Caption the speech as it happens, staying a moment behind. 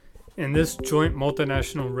In this joint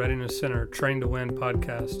multinational readiness center Train to Win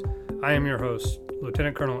podcast, I am your host,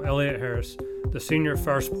 Lieutenant Colonel Elliot Harris, the Senior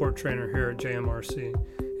Fire Support Trainer here at JMRC.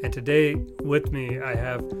 And today with me I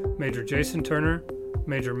have Major Jason Turner,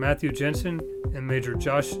 Major Matthew Jensen, and Major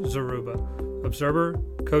Josh Zaruba, observer,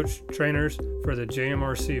 coach, trainers for the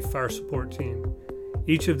JMRC Fire Support Team.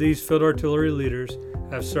 Each of these field artillery leaders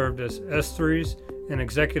have served as S3s and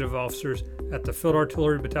executive officers at the Field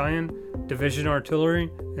Artillery Battalion, Division Artillery,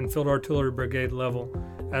 and Field Artillery Brigade level,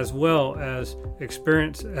 as well as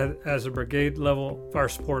experience as a brigade level fire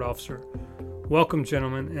support officer. Welcome,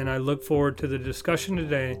 gentlemen, and I look forward to the discussion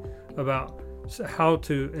today about how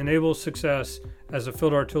to enable success as a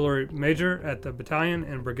field artillery major at the battalion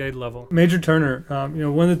and brigade level. Major Turner,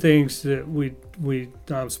 one of the things that we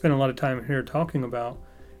spend a lot of time here talking about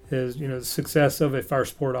is, the success of a fire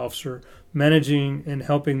support officer, managing and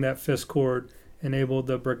helping that FISC cord enable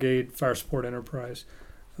the brigade fire support enterprise.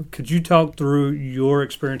 Could you talk through your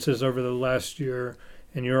experiences over the last year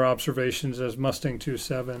and your observations as Mustang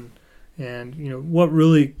 27 and, what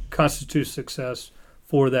really constitutes success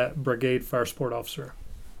for that brigade fire support officer?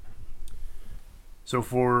 So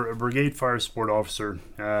for a brigade fire support officer,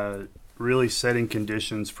 really setting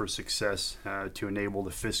conditions for success to enable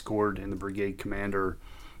the FISC cord and the brigade commander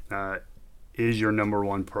is your number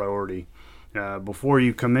one priority. Before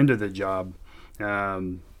you come into the job,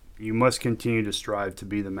 you must continue to strive to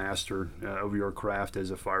be the master of your craft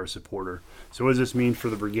as a fire supporter. So what does this mean for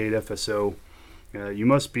the brigade FSO? You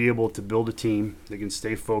must be able to build a team that can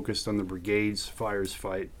stay focused on the brigade's fires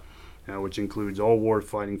fight, which includes all war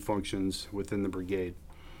fighting functions within the brigade.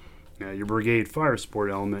 Your brigade fire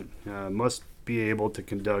support element must be able to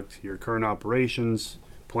conduct your current operations,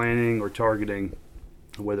 planning, or targeting,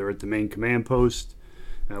 whether at the main command post,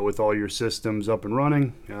 with all your systems up and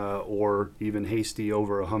running, or even hasty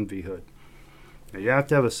over a Humvee hood. Now, you have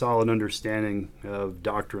to have a solid understanding of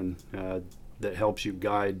doctrine that helps you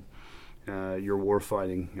guide your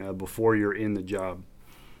warfighting before you're in the job.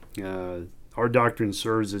 Our doctrine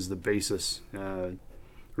serves as the basis,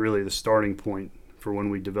 really the starting point for when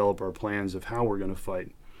we develop our plans of how we're going to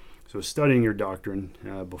fight. So studying your doctrine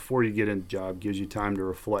before you get in the job gives you time to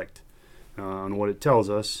reflect on what it tells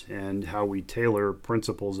us and how we tailor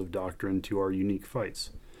principles of doctrine to our unique fights.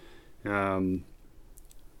 Really,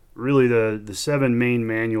 the 7 main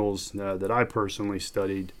manuals that I personally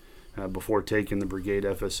studied before taking the brigade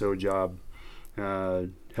FSO job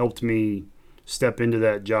helped me step into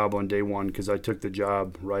that job on day one, because I took the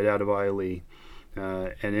job right out of ILE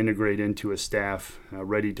and integrate into a staff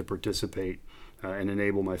ready to participate and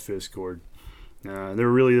enable my FISC cord. There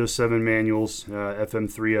were really those 7 manuals,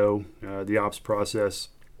 FM30, the ops process,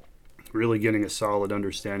 really getting a solid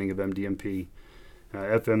understanding of MDMP,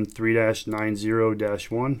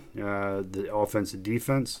 FM3-90-1, the offensive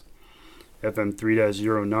defense,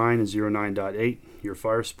 FM3-09 and 09.8, your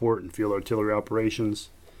fire support and field artillery operations,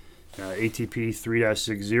 ATP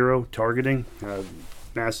 3-60, targeting,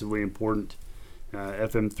 massively important,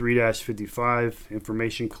 FM 3-55,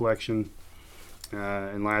 information collection,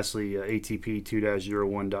 and lastly, ATP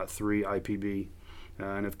 2-01.3 IPB,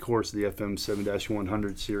 and of course the FM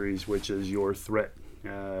 7-100 series, which is your threat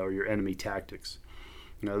or your enemy tactics.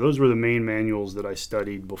 Now, those were the main manuals that I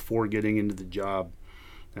studied before getting into the job,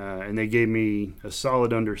 and they gave me a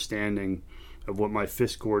solid understanding of what my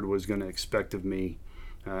FISC cord was going to expect of me,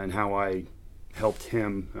 and how I helped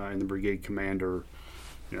him and the brigade commander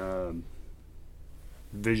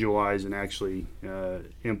visualize and actually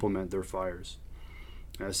implement their fires.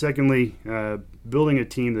 Secondly, building a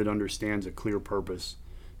team that understands a clear purpose,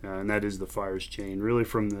 and that is the fires chain, really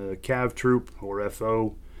from the CAV troop or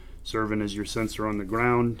FO serving as your sensor on the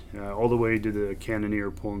ground, all the way to the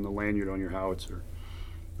cannoneer pulling the lanyard on your howitzer.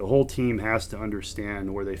 The whole team has to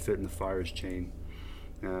understand where they fit in the fires chain.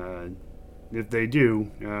 If they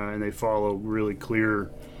do, and they follow really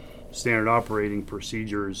clear standard operating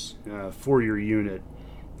procedures for your unit,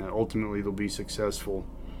 ultimately they'll be successful.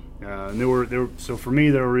 So for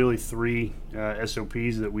me, there were really 3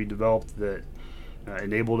 SOPs that we developed that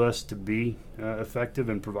enabled us to be effective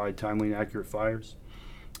and provide timely and accurate fires.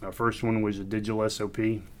 Our first one was a digital SOP.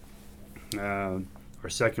 Our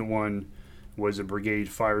second one was a brigade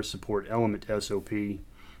fire support element SOP,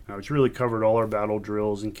 which really covered all our battle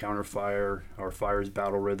drills and counterfire, our fires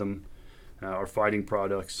battle rhythm, our fighting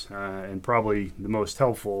products, and probably the most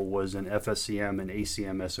helpful was an FSCM and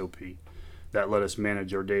ACM SOP that let us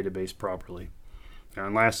manage our database properly.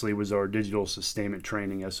 And lastly was our digital sustainment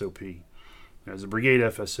training SOP. As a brigade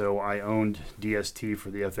FSO, I owned DST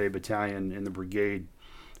for the FA battalion in the brigade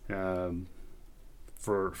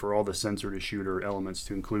for all the sensor to shooter elements,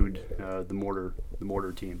 to include the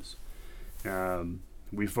mortar teams.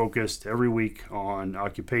 We focused every week on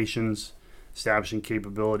occupations, establishing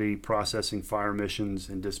capability, processing fire missions,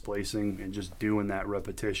 and displacing, and just doing that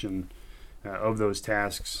repetition of those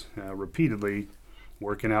tasks repeatedly,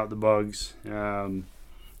 working out the bugs,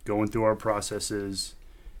 going through our processes,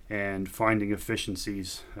 and finding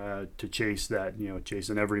efficiencies to chase that,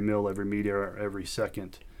 chasing every mill, every meter, every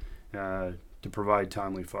second to provide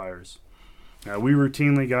timely fires. We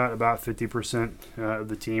routinely got about 50% of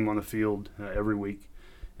the team on the field every week.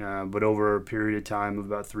 But over a period of time of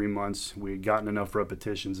about 3 months, we had gotten enough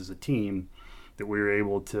repetitions as a team that we were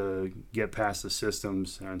able to get past the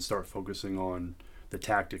systems and start focusing on the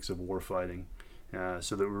tactics of warfighting,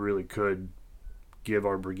 so that we really could give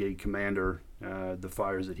our brigade commander the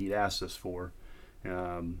fires that he'd asked us for.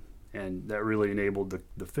 And that really enabled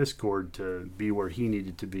the FISC Corps to be where he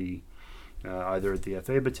needed to be, either at the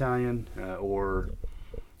FA battalion or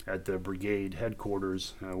at the brigade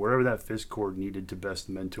headquarters, wherever that FISC Corps needed to best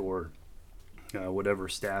mentor whatever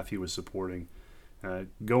staff he was supporting.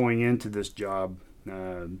 Going into this job,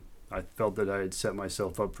 I felt that I had set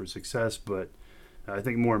myself up for success, but I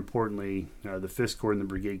think more importantly, the FISC Corps and the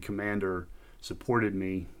brigade commander supported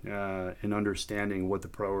me in understanding what the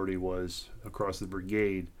priority was across the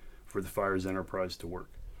brigade for the fires enterprise to work.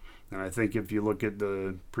 And I think if you look at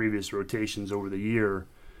the previous rotations over the year,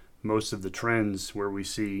 most of the trends where we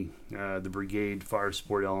see the brigade fire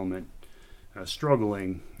support element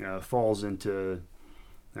struggling falls into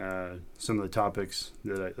some of the topics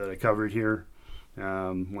that I covered here.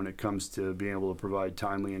 When it comes to being able to provide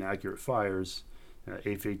timely and accurate fires,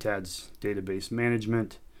 AFATAD's database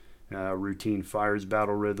management, routine fires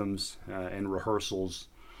battle rhythms, and rehearsals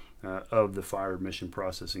of the fire mission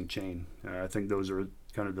processing chain. I think those are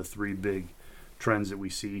kind of the three big trends that we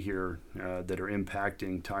see here that are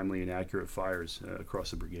impacting timely and accurate fires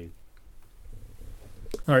across the brigade.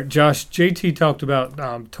 All right, Josh, JT talked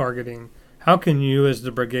about targeting. How can you, as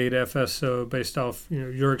the brigade FSO, based off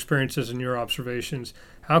your experiences and your observations,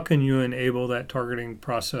 how can you enable that targeting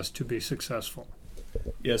process to be successful?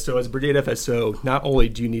 Yeah, so as a brigade FSO, not only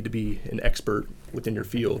do you need to be an expert within your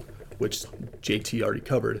field, which JT already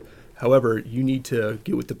covered, however, you need to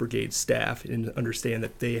get with the brigade staff and understand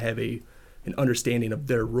that they have an understanding of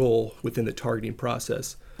their role within the targeting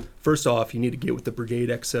process. First off, you need to get with the brigade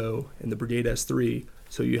XO and the brigade S3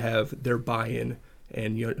 so you have their buy-in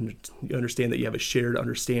and you understand that you have a shared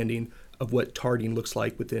understanding of what targeting looks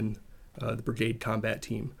like within the brigade combat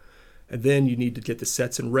team. And then you need to get the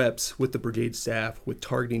sets and reps with the brigade staff with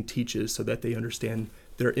targeting teaches so that they understand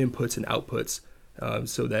their inputs and outputs,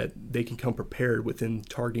 so that they can come prepared within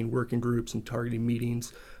targeting working groups and targeting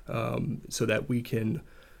meetings, so that we can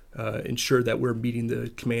ensure that we're meeting the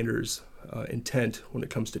commander's intent when it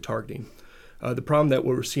comes to targeting. The problem that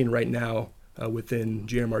we're seeing right now within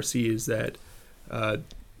JMRC is that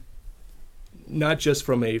not just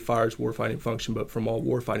from a fires warfighting function, but from all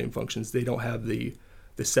warfighting functions, they don't have the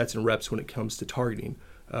sets and reps when it comes to targeting.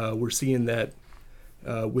 We're seeing that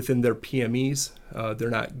within their PMEs,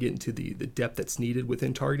 they're not getting to the depth that's needed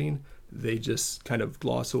within targeting. They just kind of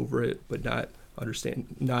gloss over it, but not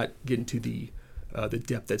getting to the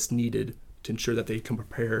depth that's needed to ensure that they come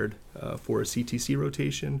prepared for a CTC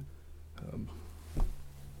rotation.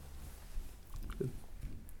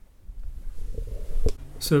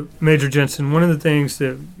 So, Major Jensen, one of the things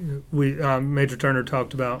that Major Turner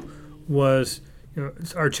talked about was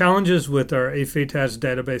our challenges with our AFATAD's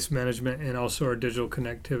database management and also our digital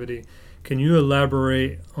connectivity. Can you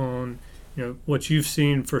elaborate on what you've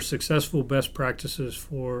seen for successful best practices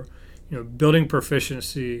for building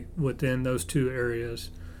proficiency within those two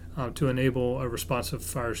areas to enable a responsive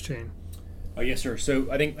fires chain? Yes, sir.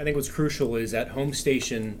 So I think what's crucial is at home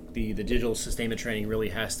station, the digital sustainment training really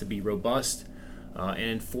has to be robust and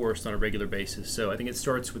enforced on a regular basis. So I think it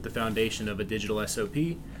starts with the foundation of a digital SOP,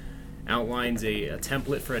 outlines a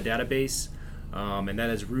template for a database, and that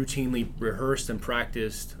is routinely rehearsed and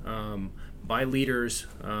practiced by leaders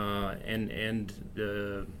and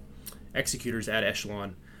executors at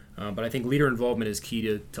echelon. But I think leader involvement is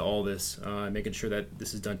key to all this, making sure that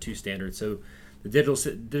this is done to standards. So the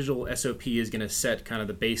digital SOP is going to set kind of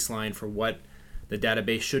the baseline for what the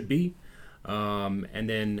database should be, and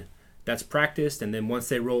then that's practiced. And then once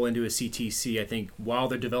they roll into a CTC, I think while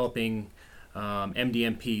they're developing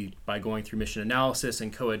MDMP by going through mission analysis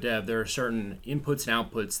and COA Dev, there are certain inputs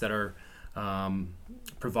and outputs that are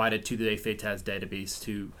provided to the AFATAD's database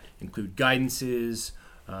to include guidances,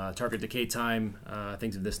 target decay time,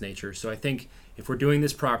 things of this nature. So I think if we're doing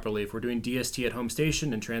this properly, if we're doing DST at home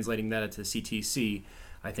station and translating that into CTC,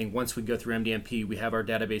 I think once we go through MDMP, we have our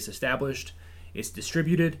database established, it's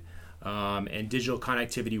distributed, and digital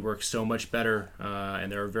connectivity works so much better,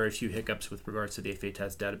 and there are very few hiccups with regards to the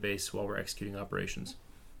FATAS database while we're executing operations.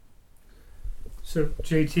 So,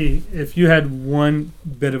 JT, if you had one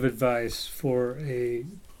bit of advice for a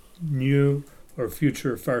new or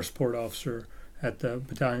future fire support officer at the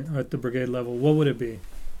battalion, at the brigade level, what would it be?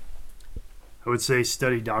 I would say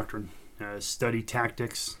study doctrine, study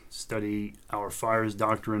tactics, study our fires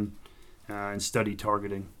doctrine, and study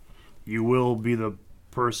targeting. You will be the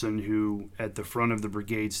person who, at the front of the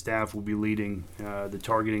brigade staff, will be leading the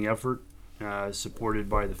targeting effort, supported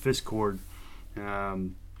by the FISC Corps,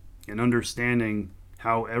 and understanding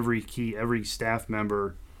how every staff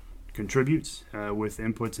member contributes with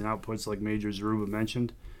inputs and outputs, like Major Zaruba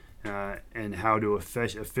mentioned, and how to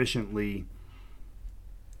efficiently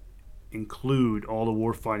include all the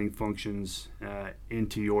warfighting functions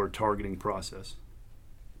into your targeting process.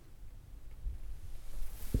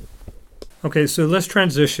 Okay, so let's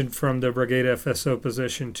transition from the brigade FSO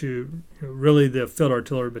position to really the Field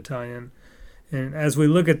Artillery Battalion. And as we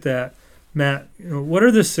look at that, Matt, what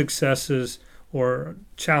are the successes or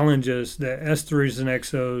challenges that S3s and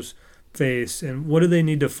XOs face, and what do they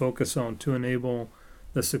need to focus on to enable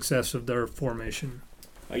the success of their formation?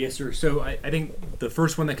 Yes, sir. So I think the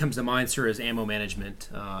first one that comes to mind, sir, is ammo management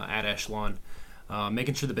at echelon.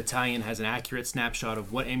 Making sure the battalion has an accurate snapshot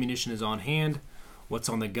of what ammunition is on hand, what's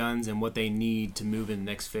on the guns, and what they need to move in the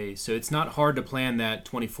next phase. So it's not hard to plan that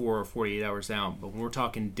 24 or 48 hours out, but when we're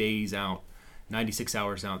talking days out, 96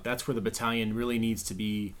 hours out, that's where the battalion really needs to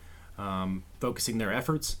be focusing their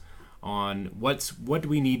efforts on what do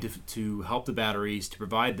we need to help the batteries to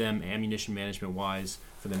provide them ammunition management wise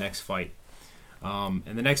for the next fight.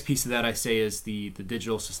 And the next piece of that, I say, is the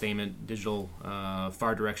digital sustainment, digital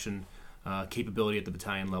fire direction capability at the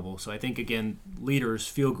battalion level. So I think, again, leaders,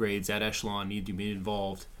 field grades at echelon need to be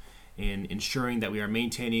involved in ensuring that we are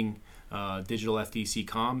maintaining digital FDC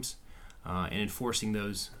comms and enforcing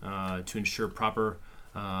those to ensure proper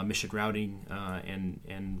mission routing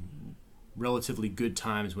and relatively good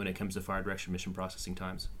times when it comes to fire direction mission processing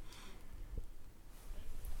times.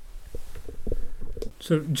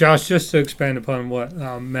 So, Josh, just to expand upon what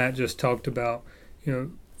Matt just talked about,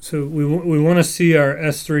 so we want to see our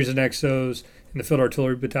S3s and XOs in the Field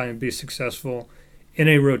Artillery Battalion be successful in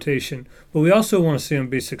a rotation, but we also want to see them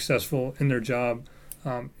be successful in their job,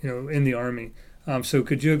 in the Army. So,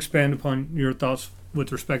 could you expand upon your thoughts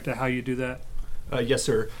with respect to how you do that? Yes,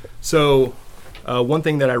 sir. So, one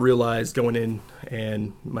thing that I realized going in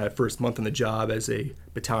and my first month on the job as a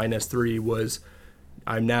battalion S3 was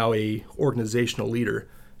I'm now a organizational leader,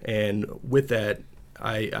 and with that,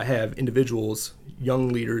 I have individuals, young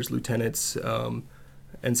leaders, lieutenants,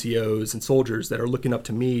 NCOs, and soldiers that are looking up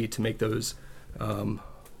to me to make those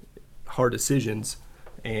hard decisions,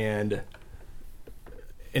 and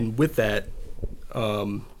with that,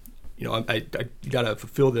 I you got to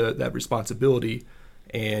fulfill that responsibility,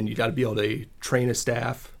 and you got to be able to train a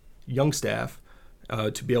staff, young staff,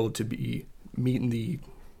 to be able to be meeting the.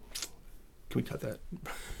 Can we cut that?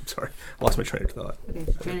 I'm sorry, I lost my train of thought. Okay,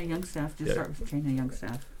 training young staff. Start with training young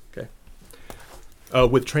staff. Okay.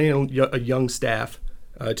 With training a young staff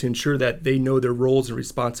to ensure that they know their roles and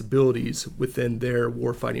responsibilities within their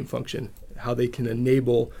warfighting function, how they can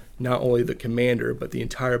enable not only the commander but the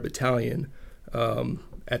entire battalion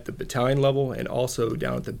at the battalion level and also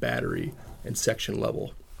down at the battery and section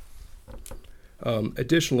level.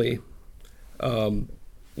 Additionally,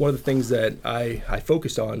 one of the things that I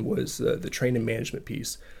focused on was the training management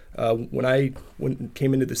piece. When I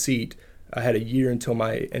came into the seat, I had a year until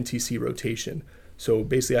my NTC rotation. So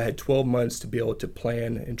basically I had 12 months to be able to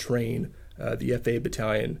plan and train the FA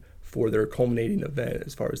battalion for their culminating event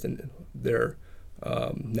as far as their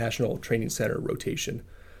National Training Center rotation.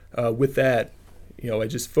 With that, I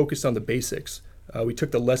just focused on the basics. We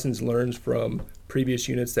took the lessons learned from previous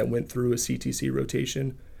units that went through a CTC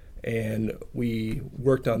rotation, and we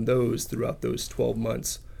worked on those throughout those 12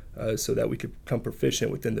 months so that we could become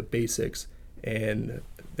proficient within the basics, and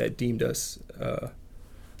that deemed us,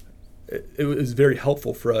 it was very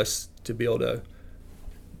helpful for us to be able to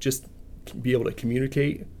just be able to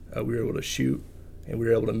communicate. We were able to shoot, and we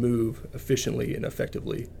were able to move efficiently and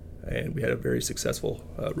effectively, and we had a very successful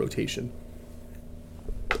rotation.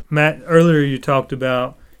 Matt, earlier you talked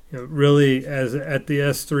about really as at the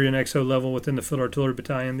S3 and XO level within the Field Artillery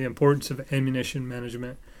Battalion, the importance of ammunition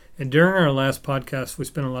management. And during our last podcast, we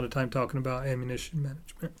spent a lot of time talking about ammunition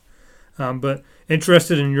management. But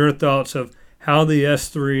interested in your thoughts of how the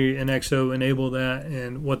S3 and XO enable that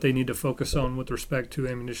and what they need to focus on with respect to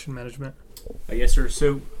ammunition management? Yes, sir.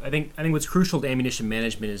 So I think what's crucial to ammunition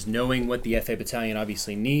management is knowing what the FA battalion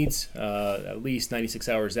obviously needs, at least 96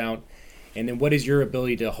 hours out, and then what is your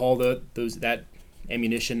ability to haul that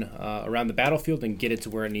ammunition around the battlefield and get it to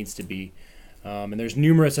where it needs to be. And there's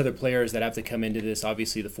numerous other players that have to come into this.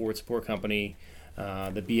 Obviously, the Forward Support Company,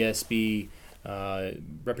 the BSB,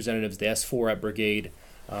 representatives, the S4 at Brigade,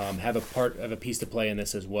 have a piece to play in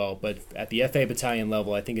this as well. But at the FA battalion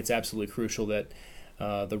level, I think it's absolutely crucial that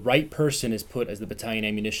the right person is put as the battalion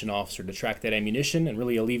ammunition officer to track that ammunition and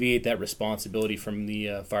really alleviate that responsibility from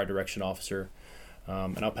the fire direction officer.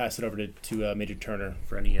 And I'll pass it over to Major Turner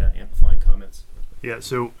for any amplifying comments. Yeah,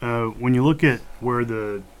 so when you look at where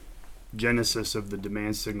the genesis of the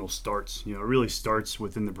demand signal starts, it really starts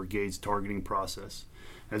within the brigade's targeting process.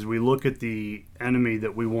 As we look at the enemy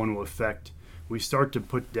that we want to affect, we start to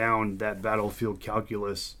put down that battlefield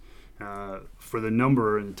calculus for the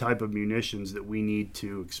number and type of munitions that we need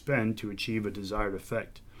to expend to achieve a desired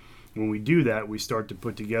effect. When we do that, we start to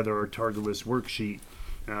put together our target list worksheet,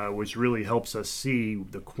 which really helps us see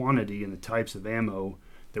the quantity and the types of ammo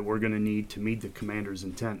that we're going to need to meet the commander's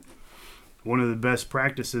intent. One of the best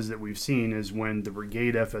practices that we've seen is when the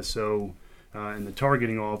brigade FSO and the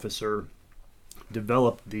targeting officer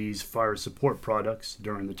developed these fire support products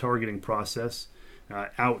during the targeting process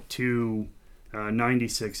out to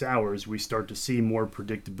 96 hours, we start to see more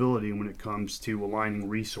predictability when it comes to aligning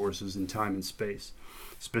resources in time and space.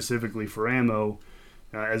 Specifically for ammo,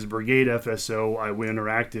 as a brigade FSO, I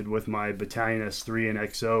interacted with my battalion S3 and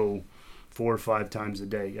XO 4 or 5 times a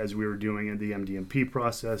day as we were doing in the MDMP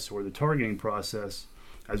process or the targeting process.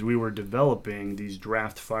 As we were developing these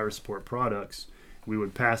draft fire support products, we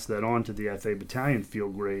would pass that on to the FA battalion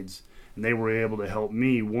field grades, and they were able to help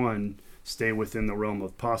me, one, stay within the realm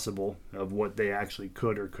of possible of what they actually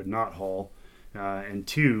could or could not haul, and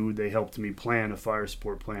two, they helped me plan a fire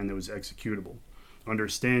support plan that was executable.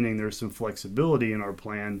 Understanding there's some flexibility in our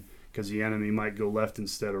plan because the enemy might go left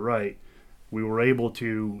instead of right, we were able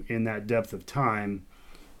to, in that depth of time,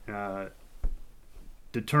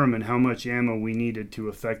 determine how much ammo we needed to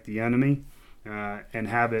affect the enemy and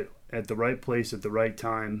have it at the right place at the right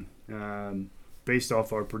time based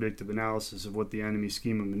off our predictive analysis of what the enemy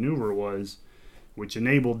scheme of maneuver was, which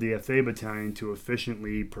enabled the FA battalion to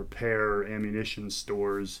efficiently prepare ammunition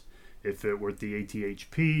stores if it were at the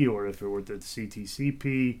ATHP or if it were at the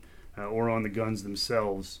CTCP or on the guns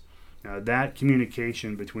themselves. That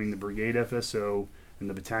communication between the brigade FSO and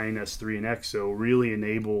the battalion S3 and XO really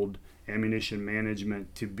enabled ammunition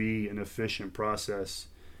management to be an efficient process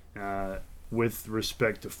with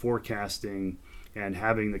respect to forecasting and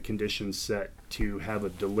having the conditions set to have a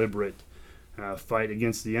deliberate fight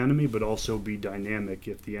against the enemy, but also be dynamic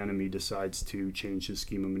if the enemy decides to change his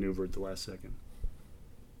scheme of maneuver at the last second.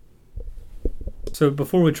 So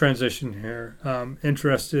before we transition here, I'm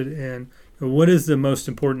interested in what is the most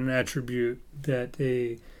important attribute that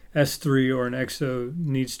a S3 or an XO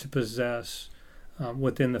needs to possess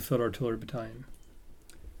within the Field Artillery Battalion?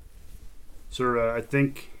 Sir, I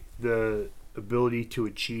think the ability to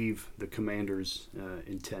achieve the commander's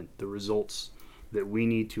intent, the results that we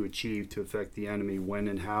need to achieve to affect the enemy when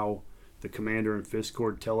and how the commander and FISC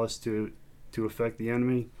Corps tell us to affect the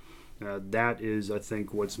enemy, that is, I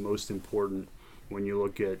think, what's most important when you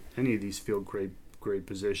look at any of these field grade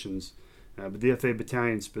positions. But the FA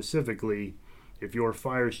battalion specifically, if your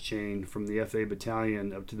fires chain from the FA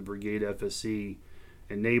battalion up to the brigade FSC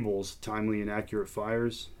enables timely and accurate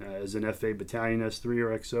fires, as an FA battalion S3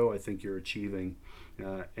 or XO, I think you're achieving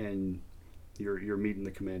and you're meeting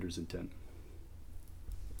the commander's intent.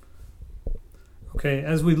 Okay,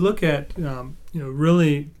 as we look at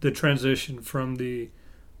really the transition from the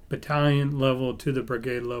battalion level to the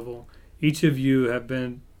brigade level, each of you have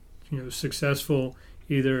been successful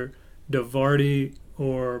either DIVARTY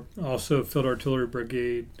or also Field Artillery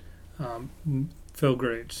Brigade field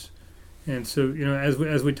grades. And so,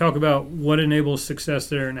 as we talk about what enables success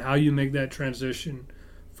there and how you make that transition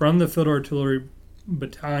from the Field Artillery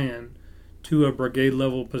Battalion to a brigade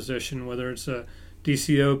level position, whether it's a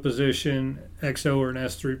DCO position, XO, or an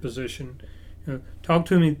S3 position, talk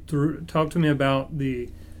to me about the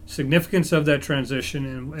significance of that transition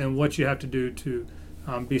and what you have to do to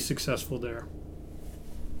be successful there.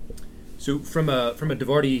 So from a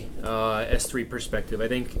DIVARTY S3 perspective, I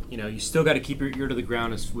think you still got to keep your ear to the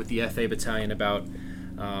ground with the FA battalion about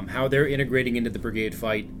how they're integrating into the brigade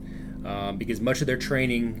fight, because much of their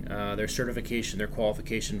training, their certification, their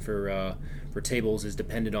qualification for tables is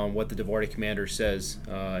dependent on what the DIVARTY commander says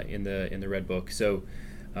in the Red Book. So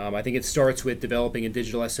I think it starts with developing a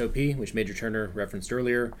digital SOP, which Major Turner referenced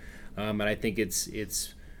earlier, and I think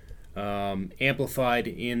it's amplified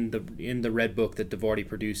in the Red Book that DiVardi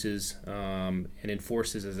produces and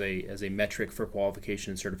enforces as a metric for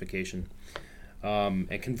qualification and certification.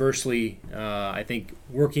 And conversely, I think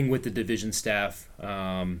working with the division staff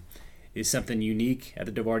is something unique at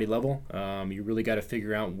the DiVardi level. You really got to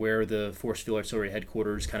figure out where the Force Field Artillery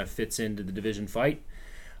Headquarters kind of fits into the division fight,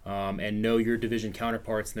 and know your division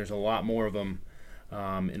counterparts, and there's a lot more of them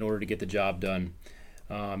in order to get the job done.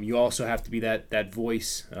 You also have to be that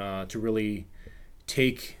voice to really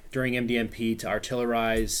take, during MDMP, to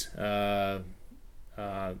artillerize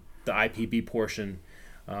the IPB portion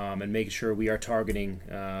and make sure we are targeting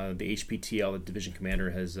the HPTL that Division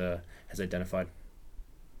Commander has identified.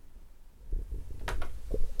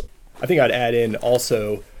 I think I'd add in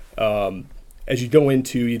also, as you go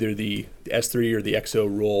into either the S3 or the XO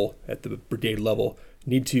role at the brigade level,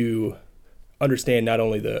 you need to understand not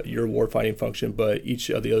only your warfighting function, but each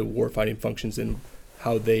of the other warfighting functions and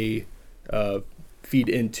how they feed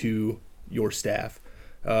into your staff.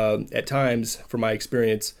 At times, from my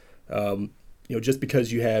experience, just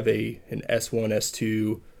because you have an S1,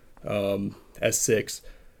 S2, S6,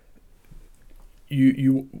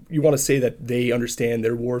 you want to say that they understand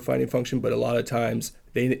their warfighting function, but a lot of times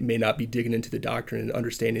they may not be digging into the doctrine and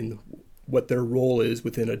understanding what their role is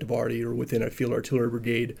within a DiVardi or within a field artillery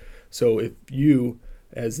brigade. So if you,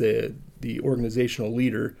 as the organizational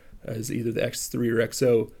leader, as either the X3 or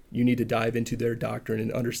XO, you need to dive into their doctrine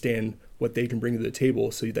and understand what they can bring to the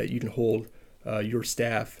table so that you can hold your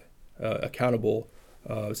staff accountable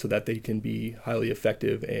so that they can be highly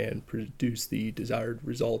effective and produce the desired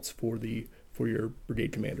results for your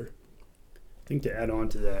brigade commander. I think to add on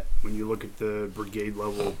to that, when you look at the brigade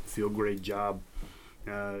level field grade job,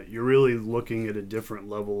 you're really looking at a different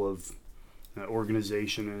level of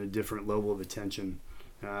organization and a different level of attention.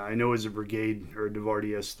 I know as a brigade or a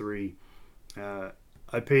DiVardi S3,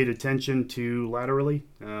 I paid attention to laterally.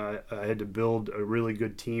 I had to build a really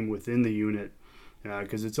good team within the unit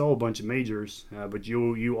because it's all a bunch of majors, but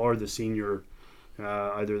you are the senior,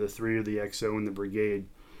 either the 3 or the XO in the brigade.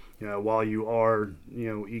 While you are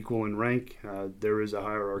equal in rank, there is a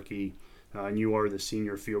hierarchy, and you are the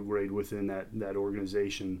senior field grade within that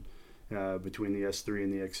organization between the S3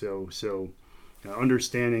 and the XO. So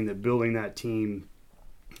understanding that building that team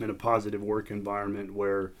in a positive work environment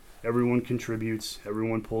where everyone contributes,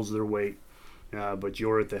 everyone pulls their weight, but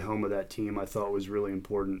you're at the helm of that team, I thought was really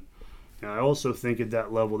important. I also think at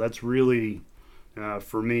that level, that's really,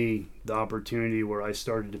 for me, the opportunity where I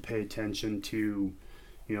started to pay attention to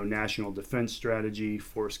national defense strategy,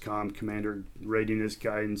 force comm, commander readiness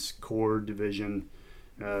guidance, corps division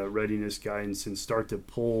readiness guidance, and start to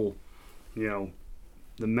pull,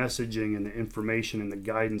 the messaging and the information and the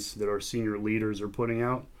guidance that our senior leaders are putting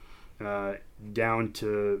out down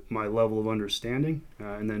to my level of understanding,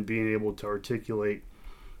 and then being able to articulate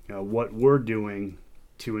what we're doing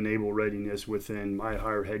to enable readiness within my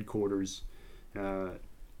higher headquarters,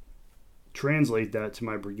 translate that to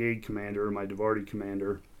my brigade commander or my DiVardi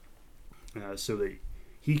commander so that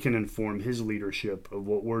he can inform his leadership of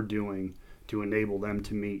what we're doing to enable them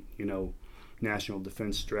to meet, national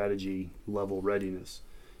defense strategy level readiness.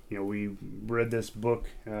 We read this book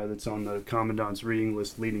that's on the Commandant's reading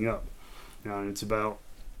list leading up, and it's about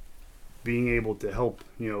being able to help,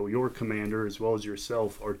 your commander as well as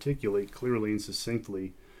yourself articulate clearly and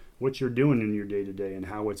succinctly what you're doing in your day-to-day and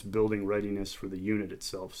how it's building readiness for the unit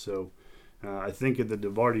itself. So I think at the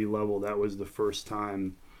DiVardi level, that was the first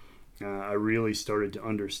time I really started to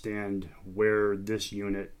understand where this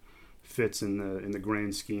unit fits in the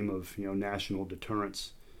grand scheme of national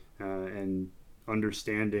deterrence, and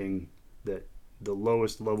understanding that the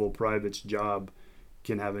lowest level private's job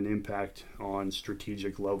can have an impact on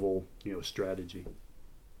strategic level strategy.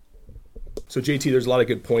 So JT, there's a lot of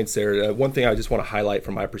good points there. One thing I just want to highlight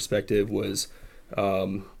from my perspective was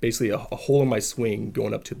basically a hole in my swing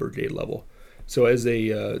going up to brigade level. So as the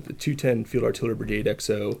 210 Field Artillery Brigade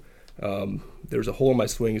XO, there's a hole in my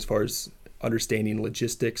swing as far as understanding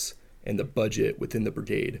logistics and the budget within the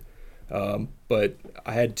brigade. But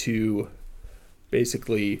I had to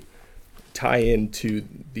basically tie into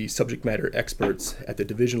the subject matter experts at the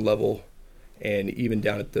division level and even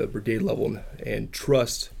down at the brigade level and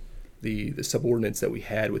trust the subordinates that we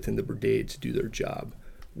had within the brigade to do their job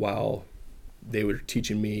while they were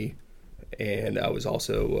teaching me, and I was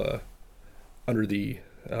also under the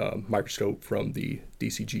microscope from the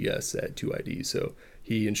DCGS at 2ID. So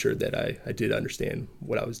he ensured that I did understand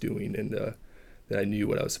what I was doing and that I knew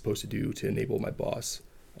what I was supposed to do to enable my boss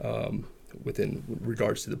within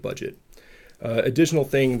regards to the budget. Additional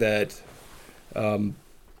thing that I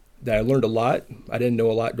learned a lot, I didn't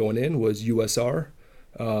know a lot going in, was USR.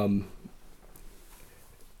 I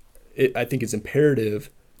think it's imperative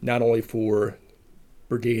not only for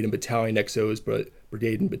brigade and battalion XOs, but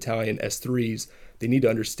brigade and battalion S3s. They need to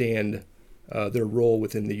understand their role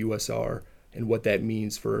within the USR and what that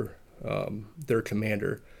means for their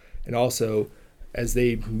commander. And also, as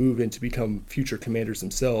they move in to become future commanders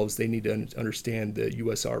themselves, they need to understand the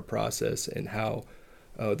USR process and how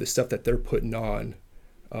the stuff that they're putting on,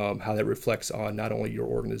 how that reflects on not only your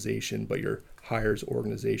organization, but your hires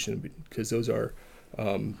organization, because those are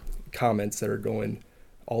comments that are going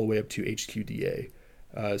all the way up to HQDA.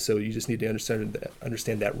 So you just need to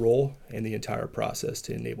understand that role and the entire process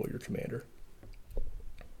to enable your commander.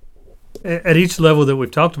 At each level that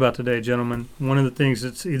we've talked about today, gentlemen, one of the things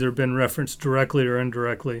that's either been referenced directly or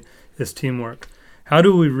indirectly is teamwork. How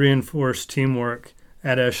do we reinforce teamwork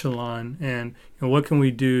at echelon, and what can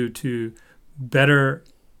we do to better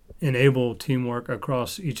enable teamwork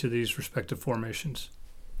across each of these respective formations?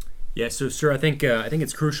 Yeah, so sir, I think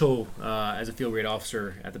it's crucial as a field grade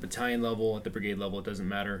officer at the battalion level, at the brigade level, it doesn't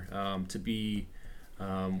matter, to be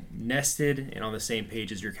nested and on the same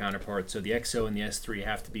page as your counterpart. So the XO and the S3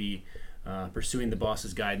 have to be pursuing the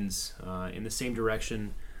boss's guidance in the same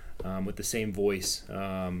direction with the same voice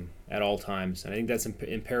at all times. And I think that's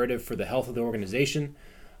imperative for the health of the organization.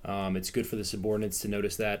 It's good for the subordinates to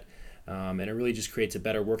notice that. And it really just creates a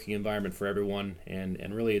better working environment for everyone,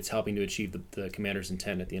 and really it's helping to achieve the commander's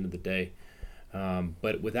intent at the end of the day.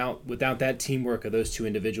 But without that teamwork of those two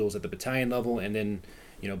individuals at the battalion level, and then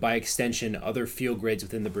by extension other field grades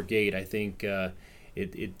within the brigade, I think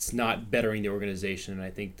it's not bettering the organization. And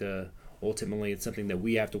I think ultimately it's something that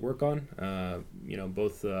we have to work on,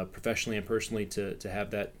 both professionally and personally, to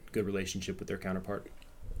have that good relationship with their counterpart.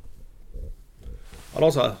 I'd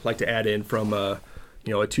also like to add in from a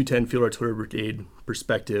 210 Field Artillery Brigade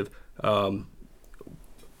perspective,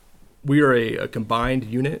 we are a combined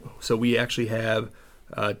unit, so we actually have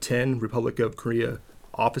 10 Republic of Korea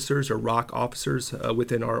officers or ROK officers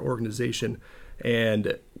within our organization,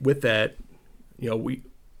 and with that,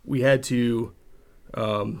 we had to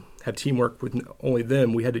have teamwork with only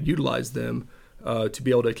them. We had to utilize them to be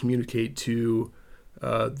able to communicate to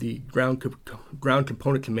the ground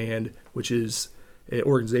component command, which is an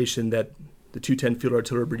organization that the 210 Field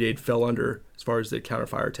Artillery Brigade fell under as far as the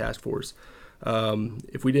counterfire task force.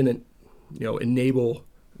 If we didn't, enable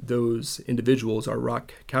those individuals, our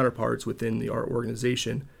ROK counterparts within our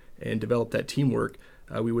organization, and develop that teamwork,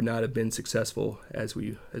 we would not have been successful as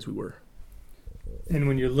we were. And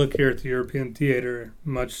when you look here at the European theater,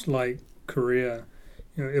 much like Korea,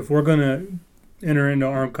 if we're going to enter into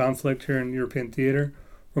armed conflict here in the European theater,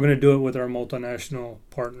 we're going to do it with our multinational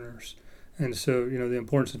partners. And so, the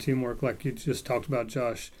importance of teamwork, like you just talked about,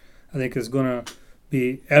 Josh, I think is going to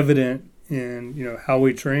be evident in, how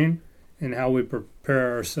we train and how we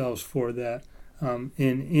prepare ourselves for that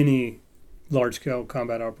in any large-scale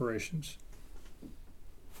combat operations.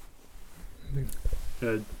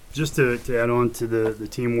 Just to add on to the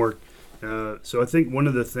teamwork, so I think one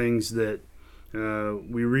of the things that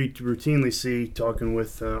we routinely see talking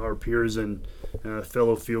with our peers and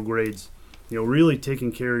fellow field grades, really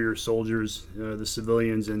taking care of your soldiers, the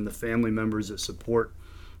civilians, and the family members that support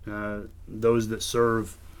those that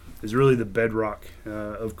serve is really the bedrock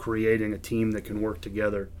of creating a team that can work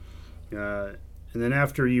together. And then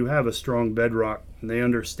after you have a strong bedrock and they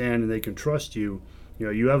understand and they can trust you,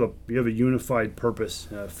 you have a unified purpose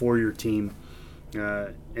for your team.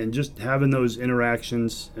 And just having those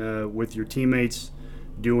interactions with your teammates,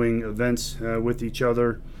 doing events with each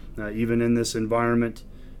other, even in this environment,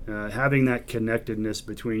 having that connectedness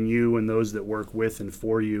between you and those that work with and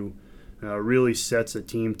for you really sets a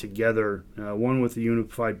team together, one with a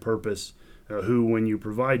unified purpose, who, when you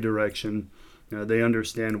provide direction, they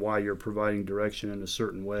understand why you're providing direction in a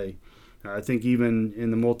certain way. I think even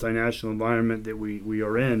in the multinational environment that we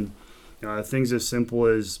are in, things as simple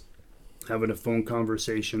as having a phone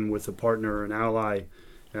conversation with a partner or an ally,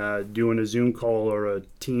 doing a Zoom call or a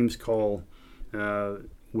Teams call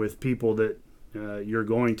with people that you're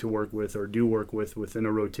going to work with or do work with within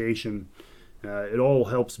a rotation, it all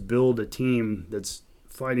helps build a team that's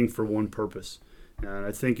fighting for one purpose. And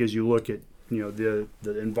I think as you look at the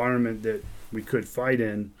environment that we could fight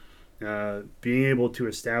in, being able to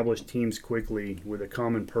establish teams quickly with a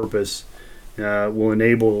common purpose will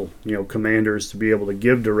enable commanders to be able to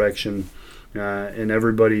give direction, and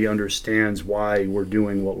everybody understands why we're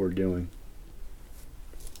doing what we're doing.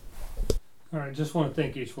 All right, just want to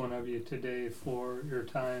thank each one of you today for your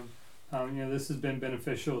time. This has been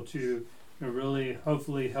beneficial to really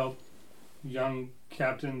hopefully help young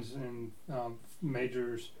captains and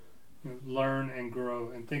majors learn and grow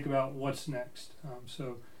and think about what's next.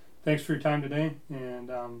 So thanks for your time today,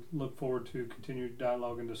 and look forward to continued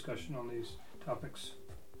dialogue and discussion on these topics.